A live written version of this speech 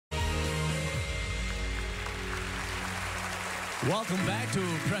Welcome back to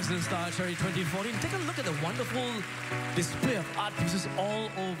Fingerstyle Charity 2014. Take a look at the wonderful display of art pieces all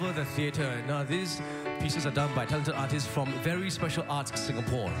over the theatre. Now, these pieces are done by talented artists from Very Special Arts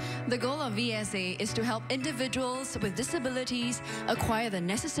Singapore. The goal of VSA is to help individuals with disabilities acquire the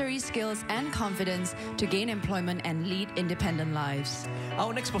necessary skills and confidence to gain employment and lead independent lives.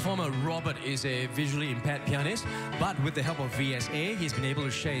 Our next performer, Robert, is a visually impaired pianist, but with the help of VSA, he's been able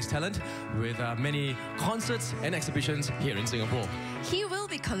to share his talent with many concerts and exhibitions here in Singapore. He will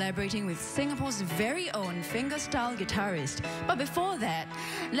be collaborating with Singapore's very own fingerstyle guitarist. But before that,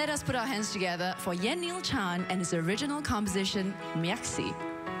 let us put our hands together for Yen Neil Chan and his original composition, Merci.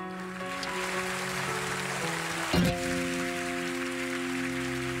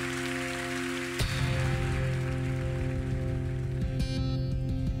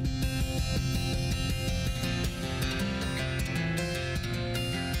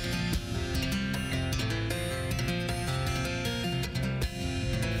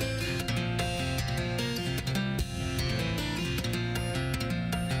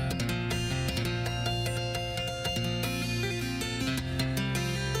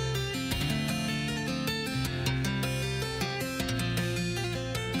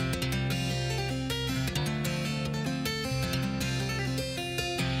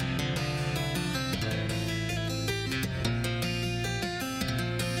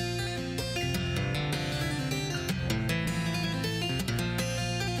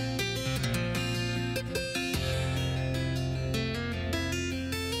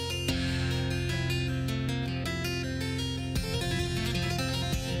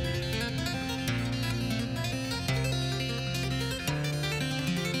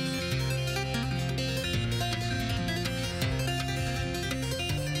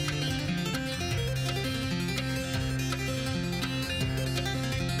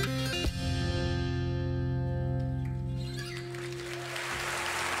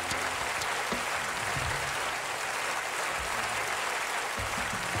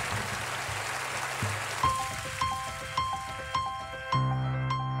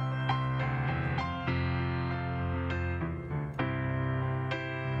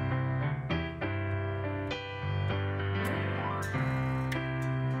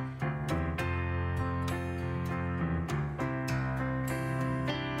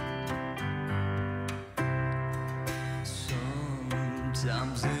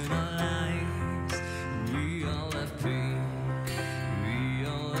 Sometimes in our lives, we all have pain, we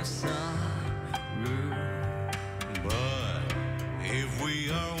all have sorrow. But if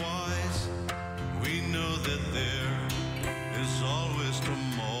we are wise, we know that there is always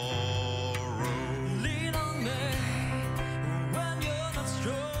tomorrow. Lean on me when you're not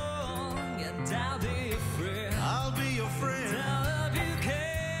strong, and I'll be your friend. I'll be your friend. I'll help you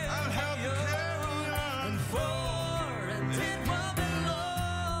carry I'll help you carry on. and for and it won't be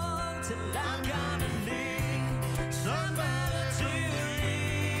long till I'm gonna need somebody to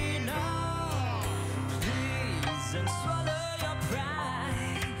lean on. Please and swallow your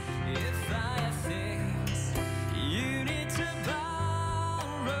pride if I have things you need to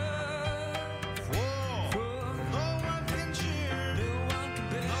borrow. Whoa, no one can share No one can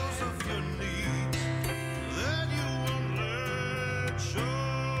bear those of your needs that you won't let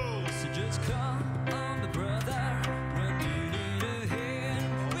show. So just come on, the brother, when you need a hand.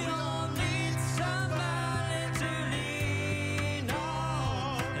 We all need somebody to lean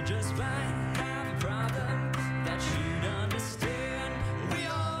on. And just might have a problem that you'd understand. We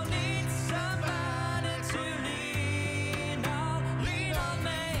all need somebody to lean on. Lean on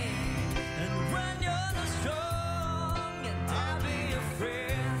me. And when you're not strong, and I'll be your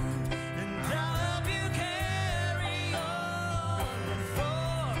friend. And I'll help you carry on. And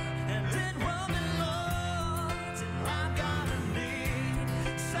for, and it won't be long till I'm gonna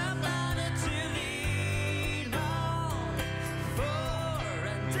need somebody to lean on. For,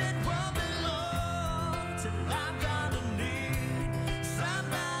 and it won't be long till I'm gonna need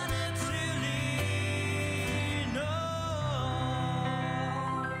somebody to lean on.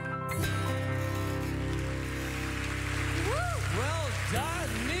 Well done,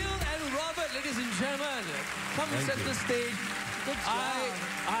 Neil and Robert, ladies and gentlemen. Come to center stage.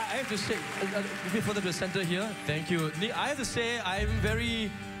 I have to say, a bit further to the center here. Thank you. Neil, I have to say, I'm very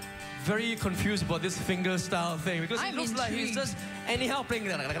confused about this fingerstyle thing because it I'm looks like he's intrigued. just anyhow playing.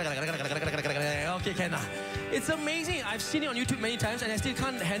 Okay, can I? It's amazing. I've seen it on YouTube many times and I still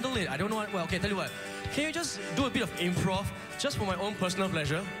can't handle it. I don't know what. Well, okay, tell you what. Can you just do a bit of improv just for my own personal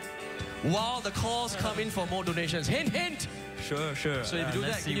pleasure? While the calls come in for more donations. Hint, hint! Sure. So if you do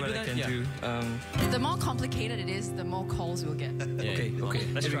let's that, see can you what do I that? can Yeah. do. The more complicated it is, the more calls we'll get. Yeah, Okay,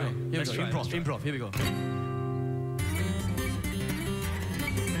 let's Here we try. go. Here we Let's go. try, let's Improv. Here we go.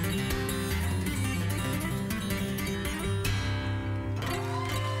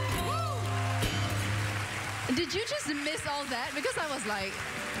 missed all that because I was like,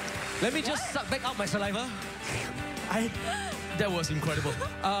 Let me just suck back out my saliva. That was incredible.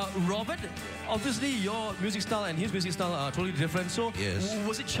 Robert, obviously your music style and his music style are totally different. So Yes.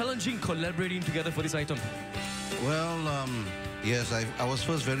 was it challenging collaborating together for this item? Well, yes, I was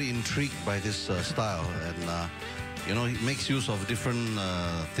first very intrigued by this style, and you know, it makes use of different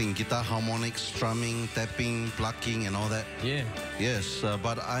things: guitar, harmonics, strumming, tapping, plucking, and all that. Yeah. Yes,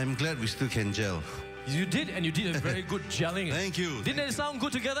 but I'm glad we still can gel. You did, and you did a very good gelling. Thank you. Didn't it sound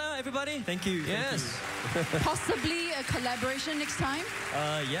good together, everybody? Thank you. Yes. possibly a collaboration next time?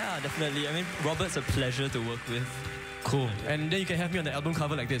 Yeah, definitely. I mean, Robert's a pleasure to work with. Cool. And then you can have me on the album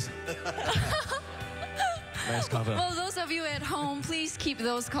cover like this. Nice cover. Well, those of you at home, please keep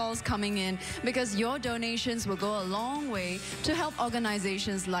those calls coming in because your donations will go a long way to help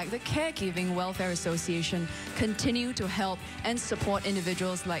organizations like the Caregiving Welfare Association continue to help and support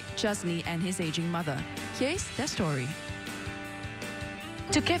individuals like Jasny and his aging mother. Here's their story.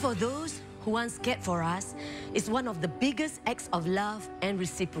 To care for those who once cared for us is one of the biggest acts of love and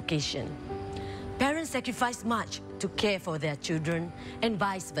reciprocation. Parents sacrifice much to care for their children and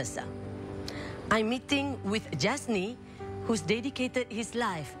vice versa. I'm meeting with Jasny, who's dedicated his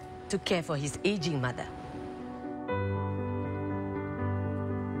life to care for his aging mother.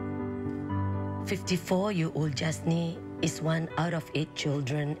 54-year-old Jasny is one out of 8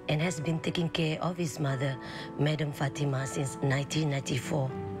 children and has been taking care of his mother, Madam Fatima, since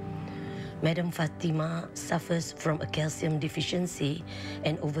 1994. Madam Fatima suffers from a calcium deficiency,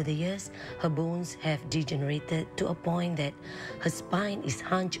 and over the years, her bones have degenerated to a point that her spine is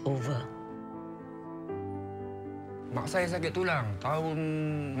hunched over. Mak saya sakit tulang tahun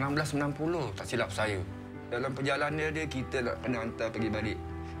 1690, tak silap saya. Dalam perjalanan dia, kita nak kena hantar pergi balik.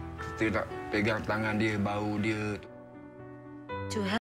 Kita nak pegang tangan dia, bau dia. To help